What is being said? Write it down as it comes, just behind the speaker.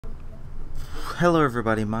Hello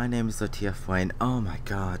everybody, my name is TheTfboy, and oh my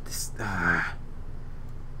god, this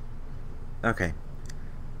okay.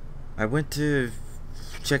 I went to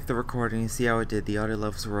check the recording and see how it did. The audio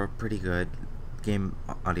levels were pretty good. Game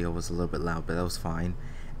audio was a little bit loud, but that was fine.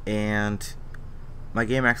 And my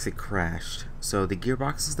game actually crashed. So the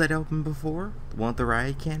gearboxes that I opened before, the one with the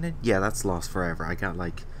riot cannon, yeah, that's lost forever. I got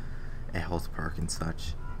like a health perk and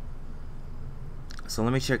such. So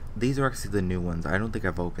let me check. These are actually the new ones. I don't think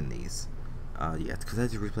I've opened these yet, because I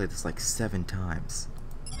had to replay this like 7 times.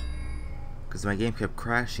 Because my game kept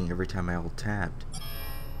crashing every time I alt-tabbed.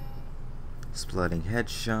 Splitting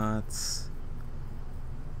headshots.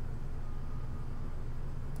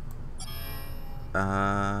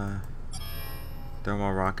 Thermal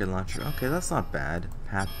rocket launcher. Okay, that's not bad.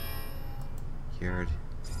 Path cured.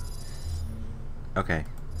 Okay.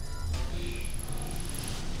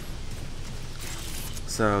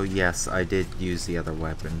 So yes, I did use the other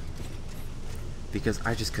weapon because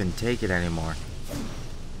I just couldn't take it anymore.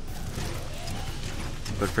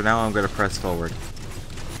 But for now, I'm gonna press forward.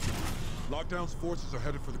 Lockdown's forces are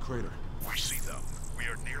headed for the crater. We see them. We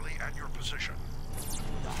are nearly at your position.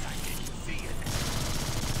 Thought I didn't see it.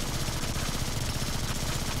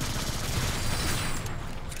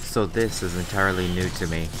 So this is entirely new to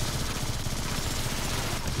me.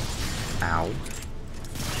 Ow.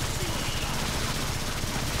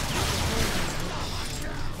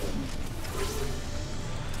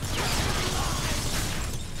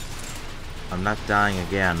 I'm not dying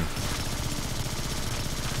again.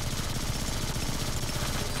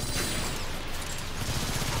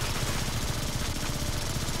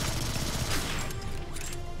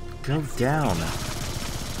 Go down.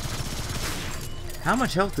 How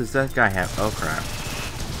much health does that guy have? Oh crap.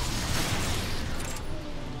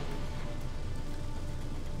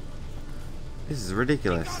 This is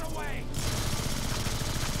ridiculous.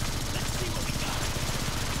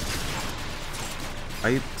 Are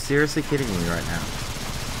you seriously kidding me right now?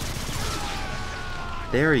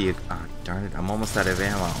 There you... Oh, darn it. I'm almost out of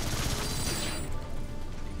ammo.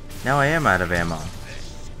 Now I am out of ammo.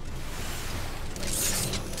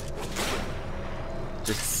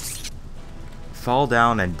 Just fall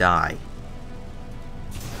down and die.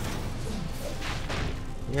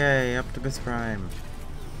 Yay, Optimus Prime.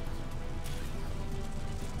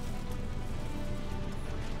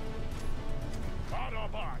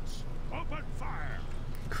 Autobots, open fire!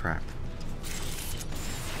 Crap.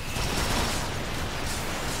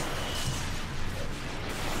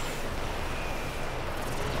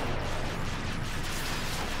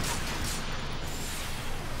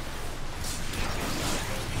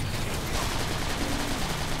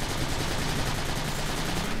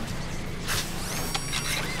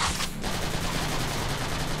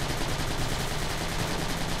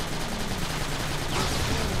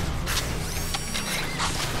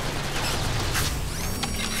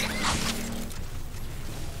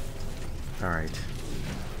 Alright.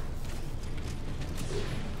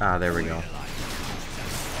 Ah, there we go.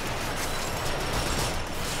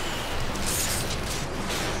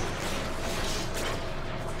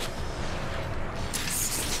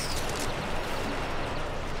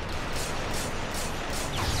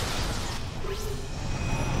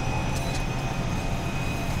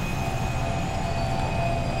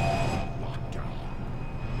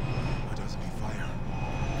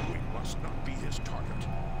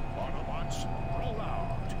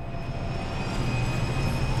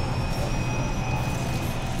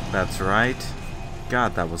 That's right.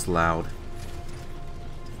 God, that was loud.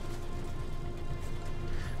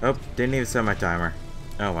 Oh, didn't even set my timer.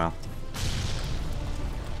 Oh well.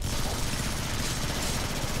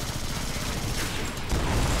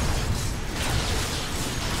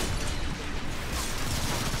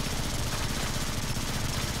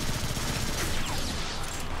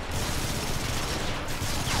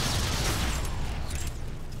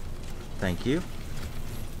 Thank you.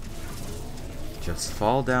 Just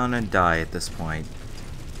fall down and die at this point.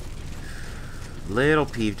 Little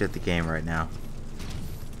peeved at the game right now.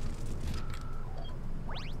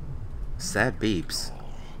 Sad beeps.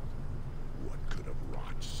 What could have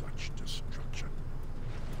wrought such destruction?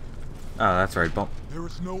 Oh, that's right. There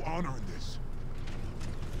is no honor in this.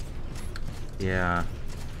 Yeah.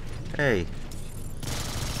 Hey.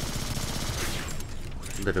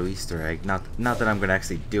 Little Easter egg. Not that I'm gonna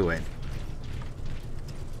actually do it.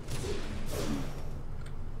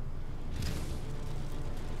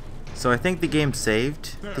 So I think the game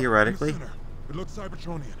saved, There, theoretically. in the center. It looks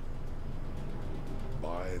Cybertronian.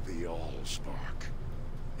 By the Allspark,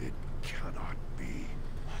 it cannot be.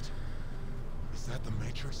 What? Is that the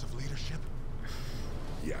matrix of leadership?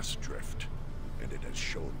 Yes, Drift. and it has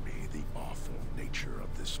shown me the awful nature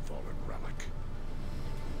of this fallen relic.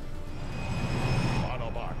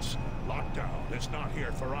 Autobots, lockdown is not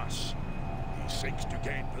here for us. He seeks to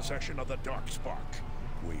gain possession of the Darkspark.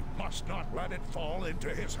 We must not let it fall into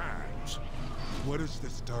his hands. What is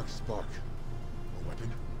this dark spark? A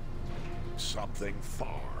weapon? Something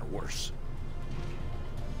far worse.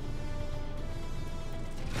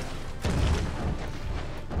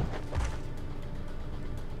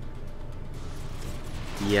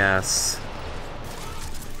 Yes.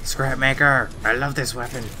 Scrapmaker! I love this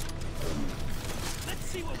weapon. Let's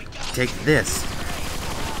see what we got. Take this.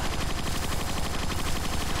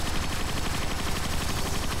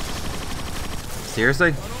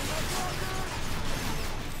 Seriously?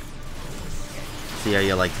 See how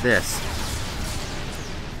you like this.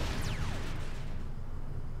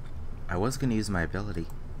 I was gonna use my ability,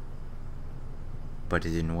 but it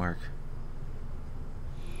didn't work.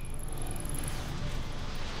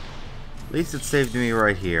 At least it saved me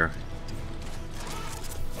right here.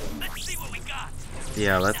 Let's see what we got.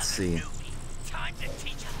 Yeah, let's see. Time to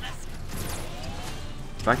teach a lesson.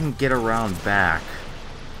 If I can get around back.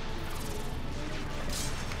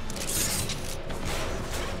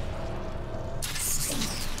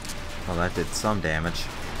 Well, that did some damage.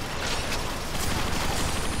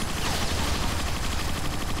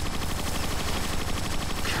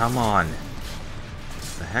 Come on.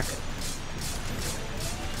 What the heck?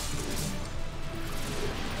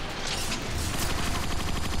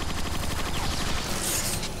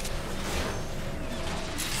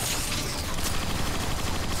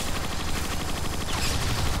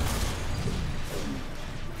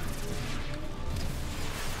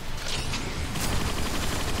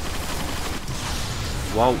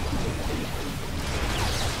 Whoa.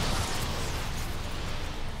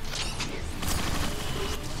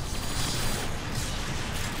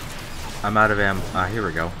 I'm out of ammo. Ah, here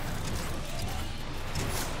we go.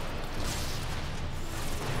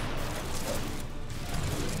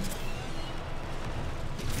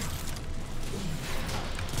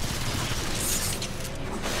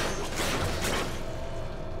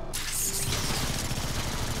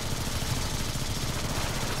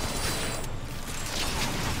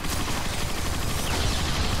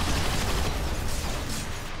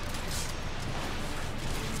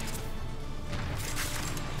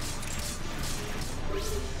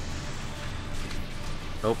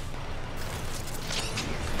 Oh.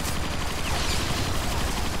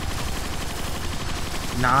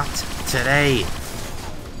 Not today.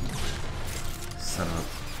 Son of a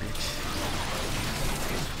bitch.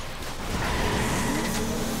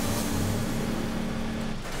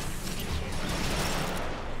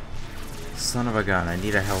 Son of a gun, I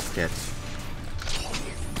need a health kit.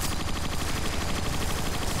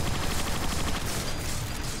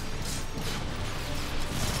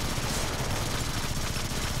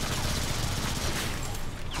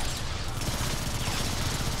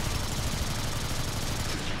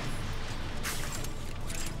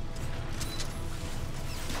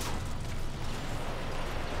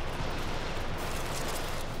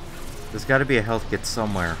 There's got to be a health kit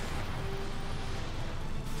somewhere.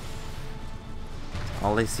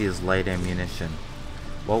 All I see is light ammunition.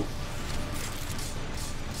 Whoa.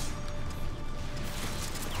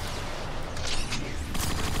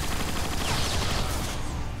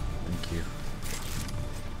 Thank you.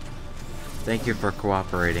 Thank you for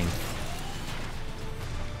cooperating.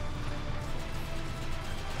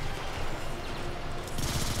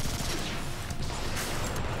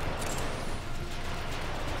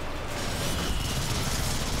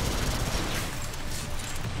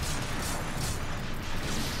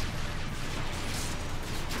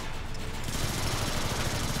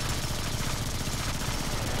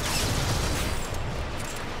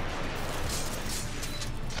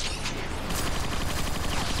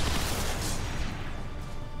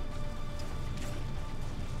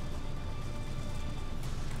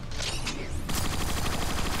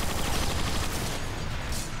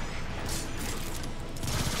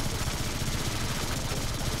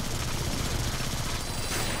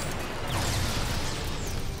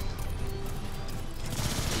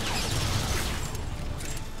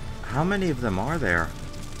 How many of them are there?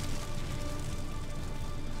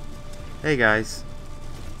 Hey guys,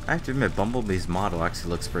 I have to admit Bumblebee's model actually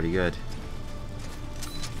looks pretty good.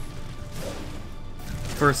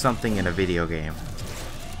 For something in a video game.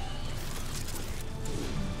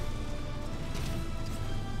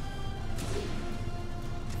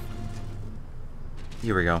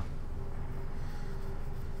 Here we go.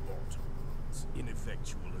 Autobots,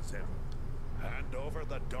 ineffectual as ever. Hand over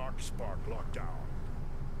the Darkspark lockdown.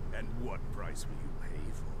 And what price will you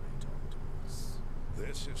pay for it, Optimus?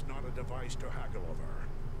 This is not a device to haggle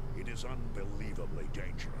over. It is unbelievably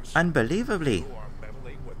dangerous. Unbelievably. You are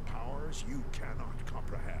meddling with powers you cannot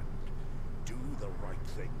comprehend. Do the right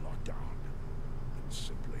thing, Lockdown, and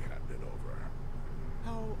simply hand it over.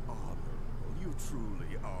 How honorable. You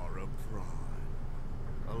truly are a prime.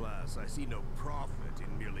 Alas, I see no profit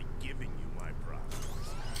in merely giving you my prize.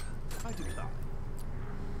 I decline.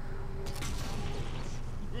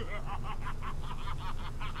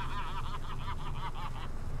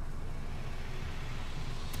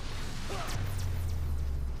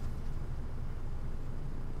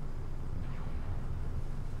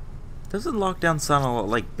 Doesn't Lockdown sound a lot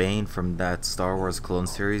like Bane from that Star Wars clone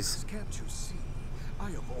series? Can't you see? I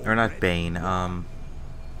have Or not already- Bane,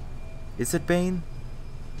 is it Bane?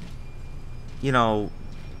 You know,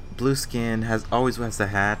 blue skin, always has the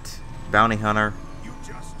hat, bounty hunter. You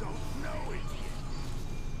just don't know it yet.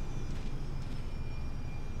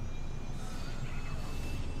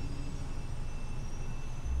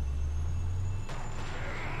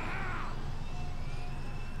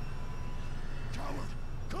 Coward,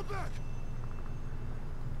 come back!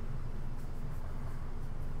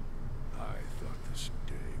 I thought this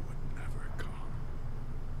day would never come.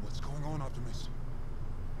 What's going on, Optimus?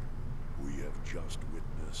 We have just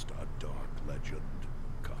witnessed a dark legend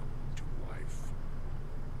come to life.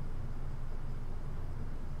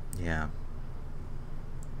 Yeah.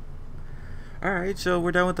 Alright, so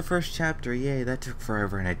we're done with the first chapter. Yay, that took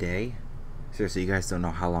forever and a day. Seriously, you guys don't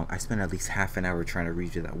know how long. I spent at least half an hour trying to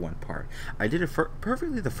redo that one part. I did it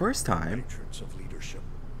perfectly the first time. Matrix of leadership,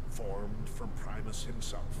 formed from Primus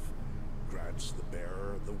himself, grants the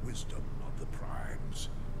bearer the wisdom of the primes.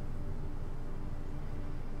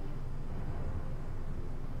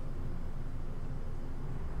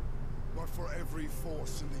 But for every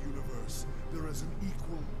force in the universe, there is an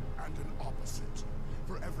equal and an opposite.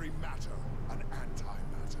 For every matter, an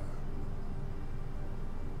antimatter.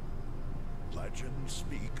 Legends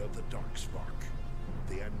speak of the Darkspark,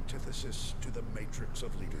 the antithesis to the Matrix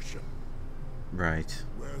of leadership. Right.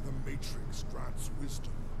 Where the Matrix grants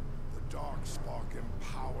wisdom, the Dark Spark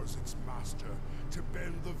empowers its master to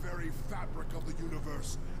bend the very fabric of the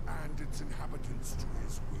universe and its inhabitants to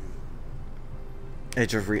his will.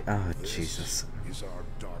 Edge of oh, This Jesus. is our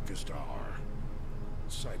darkest hour.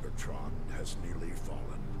 Cybertron has nearly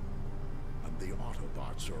fallen, and the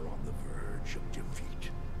Autobots are on the verge of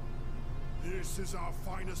defeat. This is our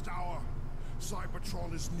finest hour.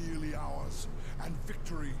 Cybertron is nearly ours, and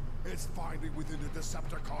victory is finally within the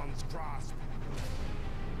Decepticons' grasp.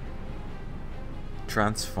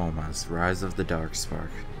 Transformers, Rise of the Darkspark.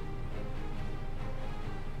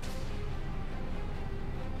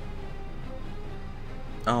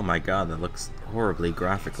 Oh my god, that looks horribly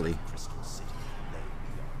graphically. Crystal City lay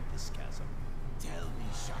beyond this chasm. Tell me,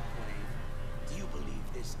 Shockwave, do you believe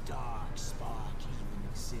this dark spark even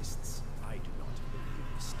exists? I do not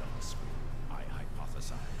believe Starscream. I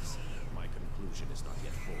hypothesize. My conclusion is not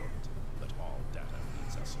yet formed, but all data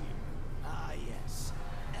leads us here. Ah, yes.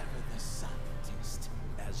 Ever the scientist,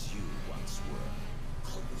 as you once were.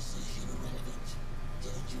 Conversation irrelevant.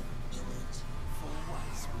 Did you do it? For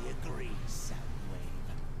once we agree, Soundwave.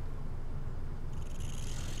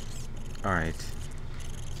 Alright.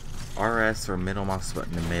 RS or middle mouse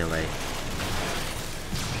button in melee.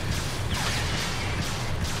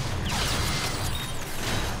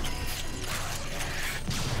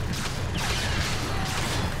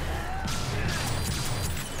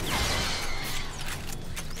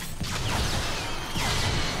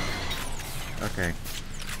 Okay.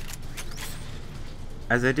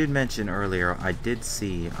 As I did mention earlier, I did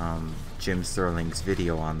see Jim Sterling's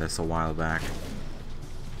video on this a while back.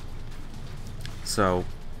 So,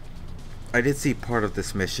 I did see part of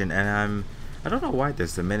this mission, and I don't know why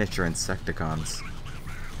there's the miniature Insecticons.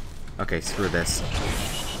 Okay, screw this.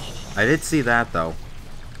 I did see that, though.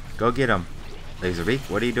 Go get him. Laserbeak,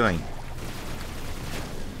 what are you doing?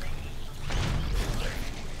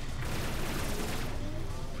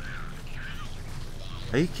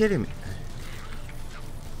 Are you kidding me?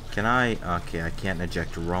 Can I? Okay, I can't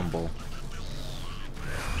eject Rumble.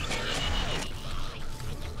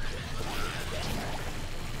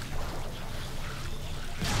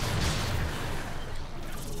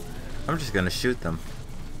 I'm just gonna shoot them.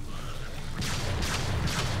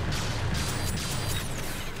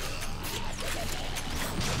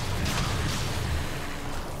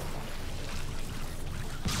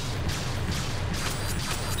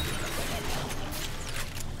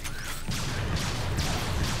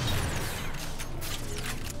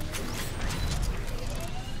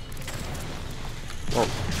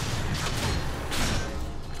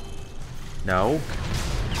 Whoa.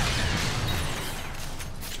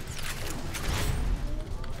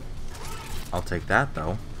 I'll take that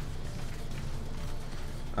though.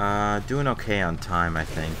 Doing okay on time, I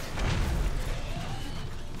think.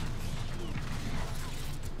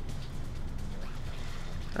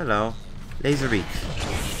 Hello. Laserbeak.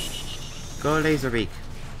 Go Laserbeak.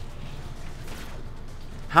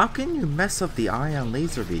 How can you mess up the eye on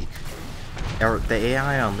Laserbeak? Or the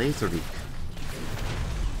AI on Laserbeak?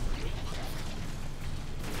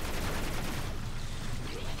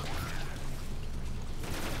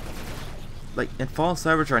 Like, in Fall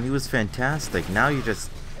Cybertron, he was fantastic. Now you just...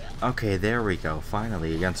 Okay, there we go.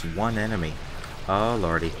 Finally, against one enemy. Oh,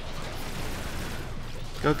 lordy.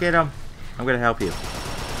 Go get him. I'm gonna help you.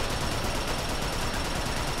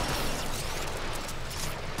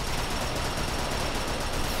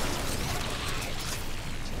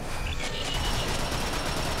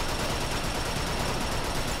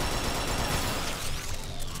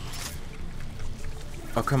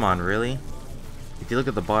 Oh, come on, really? If you look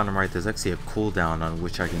at the bottom right, there's actually a cooldown on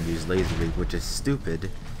which I can use Laserbeak, which is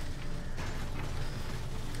stupid.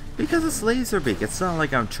 Because it's Laserbeak, it's not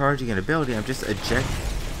like I'm charging an ability, I'm just eject.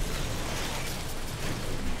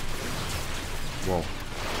 Whoa.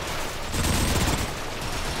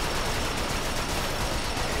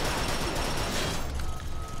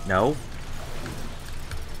 No.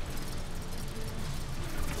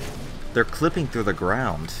 They're clipping through the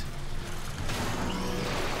ground.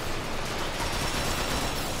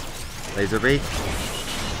 Laserbeak.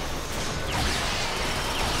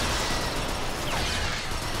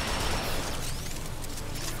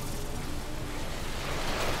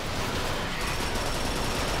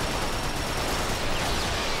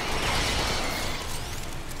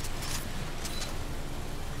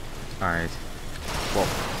 Alright.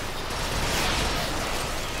 Whoa.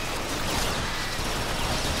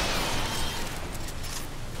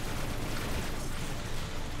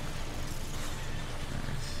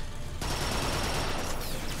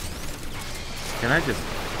 Can I just...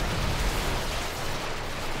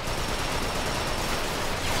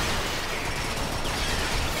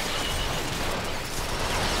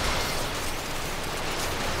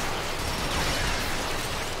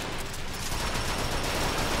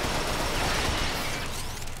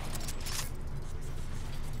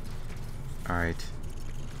 Alright.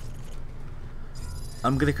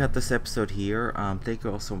 I'm gonna cut this episode here. Thank you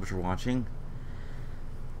all so much for watching.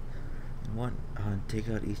 Take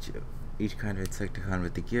out each kind of Insecticon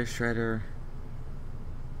with the Gear Shredder.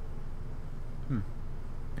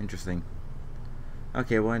 Interesting.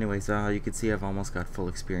 Okay, well anyways, you can see I've almost got full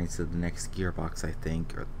experience of the next gearbox, I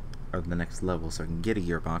think, or the next level, so I can get a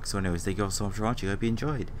gearbox. So anyways, thank you all so much for watching. I hope you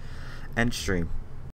enjoyed. End stream.